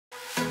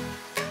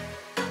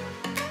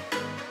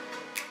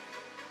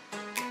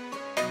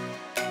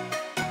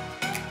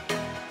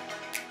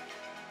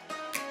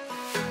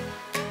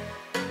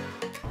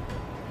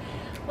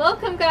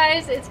Welcome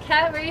guys, it's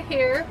Kat right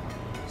here.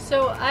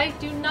 So I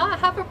do not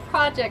have a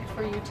project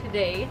for you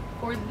today.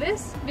 For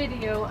this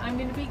video, I'm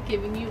going to be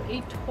giving you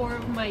a tour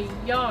of my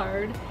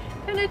yard,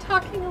 kind of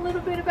talking a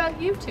little bit about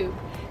YouTube.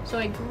 So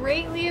I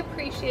greatly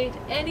appreciate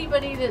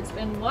anybody that's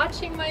been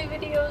watching my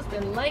videos,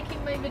 been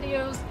liking my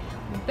videos.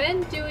 I've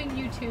been doing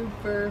YouTube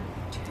for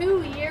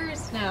 2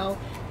 years now,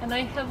 and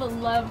I have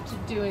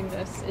loved doing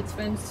this. It's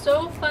been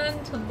so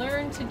fun to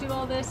learn to do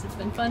all this. It's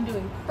been fun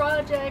doing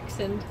projects,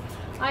 and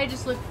I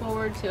just look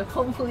forward to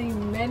hopefully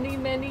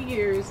many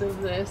years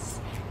of this.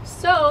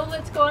 So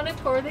let's go on a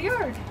tour of the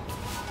yard.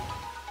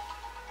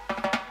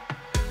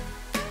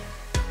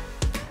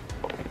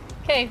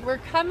 Okay, we're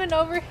coming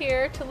over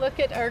here to look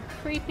at our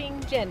creeping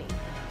Jennie.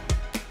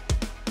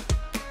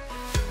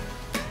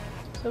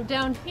 So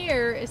down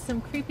here is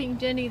some creeping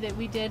Jennie that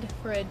we did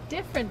for a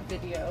different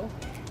video.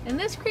 And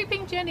this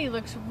creeping Jennie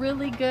looks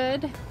really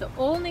good. The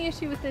only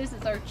issue with this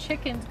is our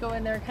chickens go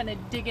in there and kind of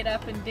dig it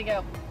up and dig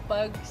out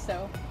bugs.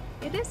 So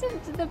it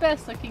isn't the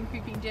best looking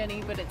creeping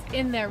Jennie, but it's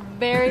in there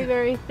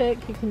very thick.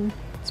 You can.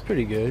 It's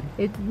pretty good.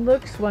 It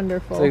looks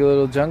wonderful. It's like a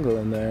little jungle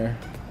in there.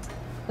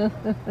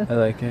 I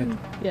like it.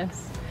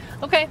 Yes.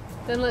 Okay,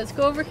 then let's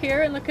go over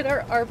here and look at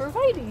our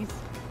Arborvitae.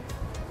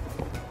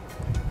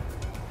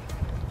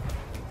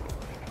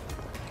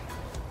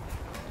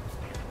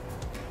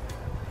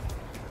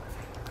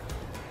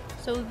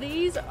 So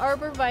these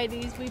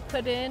Arborvitae we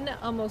put in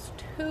almost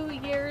 2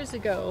 years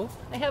ago.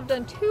 I have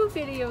done 2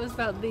 videos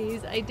about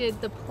these. I did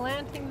the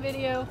planting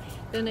video,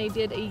 then I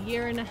did a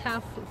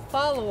 1.5-year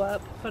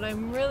follow-up, but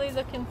I'm really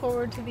looking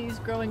forward to these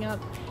growing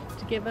up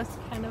to give us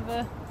kind of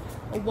a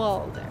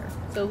wall there.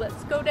 So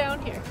let's go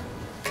down here.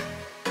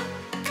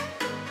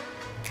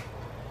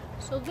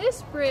 So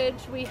this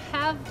bridge we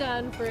have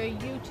done for a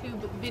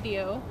YouTube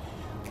video,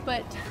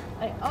 but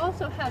I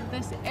also have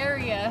this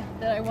area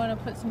that I want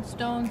to put some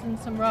stones and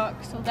some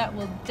rocks, so that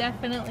will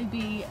definitely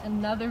be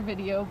another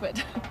video,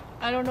 but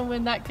I don't know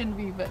when that can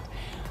be, but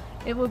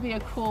it will be a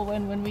cool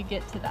one when we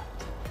get to that.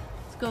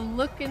 Let's go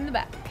look in the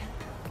back.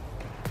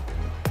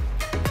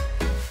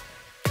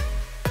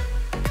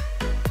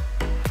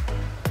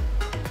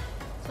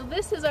 So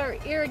this is our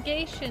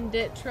irrigation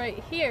ditch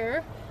right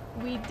here.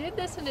 We did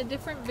this in a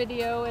different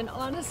video, and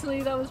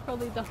honestly that was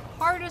probably the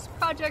hardest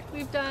project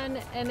we've done,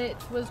 and it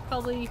was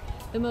probably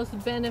the most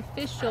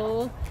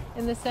beneficial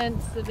in the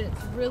sense that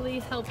it's really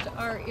helped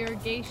our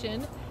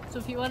irrigation. So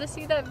if you want to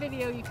see that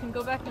video, you can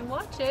go back and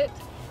watch it.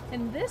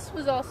 And this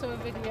was also a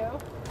video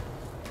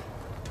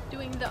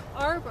doing the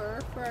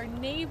arbor for our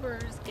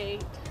neighbor's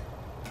gate.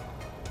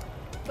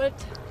 But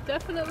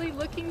definitely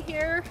looking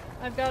here,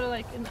 I've got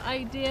like an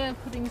idea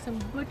of putting some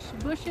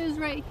bushes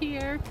right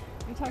here.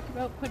 We talked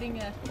about putting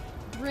a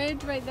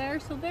bridge right there.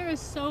 So there is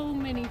so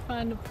many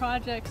fun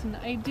projects and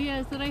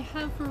ideas that I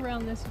have for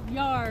around this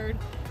yard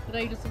that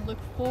I just look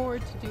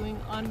forward to doing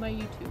on my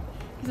YouTube.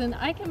 Because then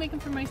I can make them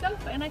for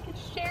myself and I can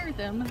share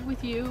them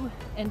with you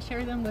and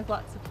share them with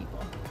lots of people.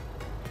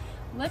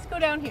 Let's go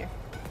down here.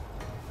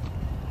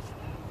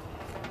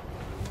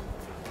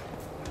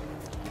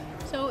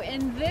 So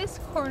in this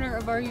corner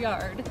of our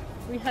yard,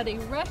 we had a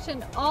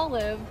Russian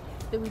olive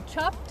that we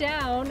chopped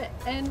down,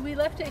 and we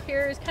left it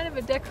here as kind of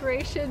a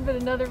decoration, but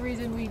another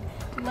reason we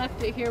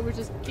left it here was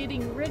just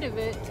getting rid of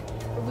it.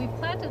 But we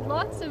planted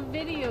lots of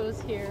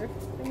videos here.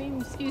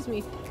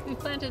 We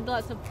planted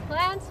lots of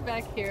plants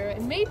back here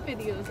and made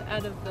videos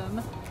out of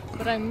them.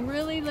 But I'm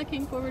really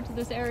looking forward to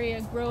this area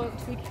grow up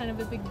to be kind of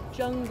a big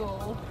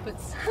jungle. But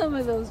some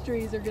of those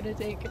trees are gonna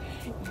take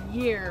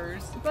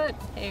years. But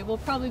hey, we'll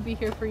probably be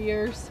here for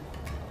years.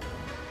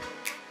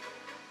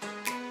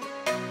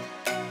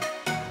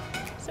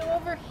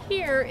 Over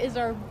here is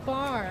our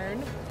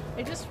barn.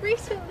 I just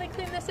recently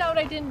cleaned this out.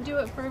 I didn't do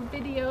it for a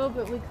video,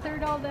 but we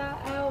cleared all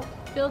that out,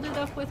 filled it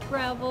up with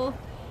gravel.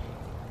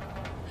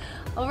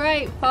 All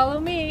right, follow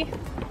me.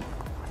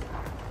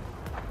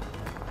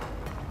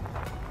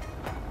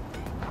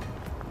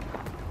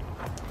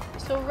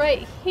 So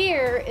right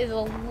here is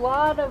a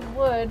lot of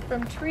wood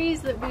from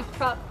trees that we've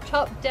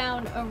chopped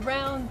down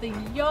around the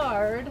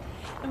yard.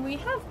 And we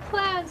have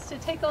plans to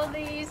take all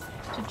these,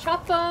 to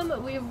chop them.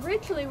 We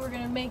originally were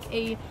going to make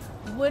a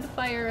wood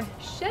fire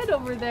shed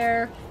over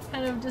there,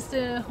 kind of just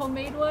a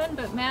homemade one,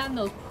 but man,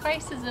 those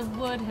prices of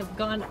wood have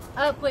gone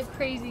up like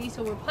crazy,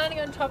 so we're planning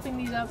on chopping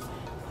these up,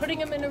 putting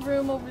them in a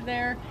room over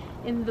there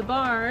in the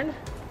barn.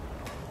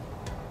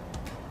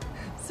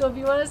 So if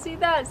you want to see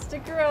that,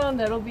 stick around,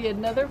 that'll be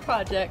another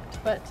project,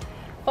 but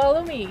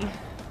follow me.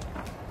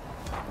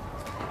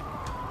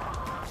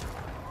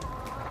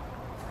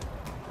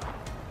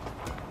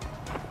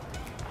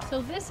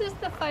 So this is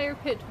the fire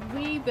pit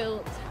we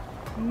built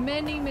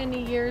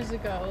many years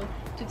ago.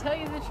 To tell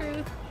you the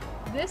truth,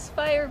 this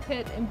fire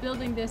pit and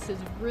building this is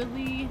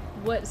really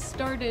what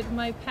started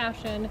my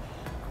passion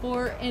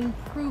for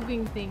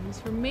improving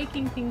things, for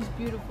making things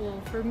beautiful,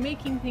 for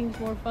making things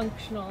more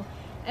functional,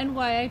 and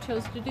why I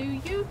chose to do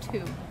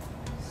YouTube.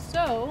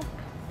 So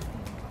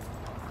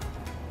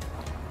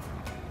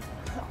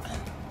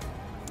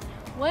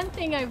One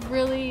thing I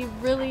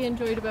really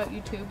enjoyed about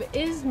YouTube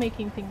is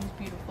making things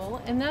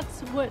beautiful, and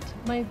that's what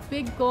my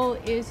big goal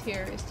is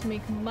here, is to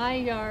make my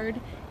yard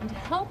and to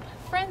help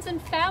friends and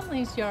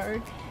family's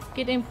yard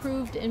get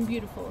improved and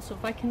beautiful. So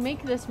if I can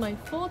make this my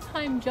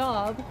full-time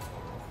job,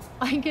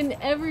 I can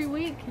every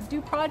week do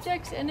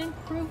projects and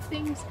improve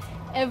things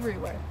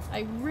everywhere.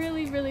 I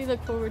really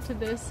look forward to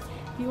this.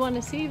 If you want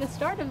to see the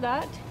start of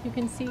that, you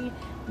can see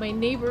my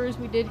neighbors.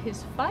 We did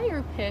his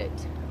fire pit,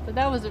 but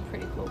that was a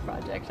pretty cool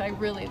project. I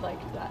really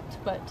liked that.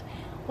 But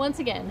once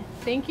again,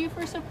 thank you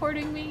for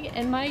supporting me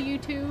and my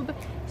YouTube.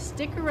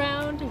 Stick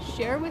around,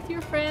 share with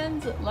your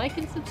friends, like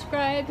and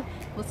subscribe.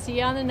 We'll see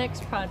you on the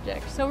next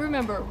project. So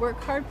remember,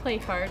 work hard, play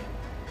hard.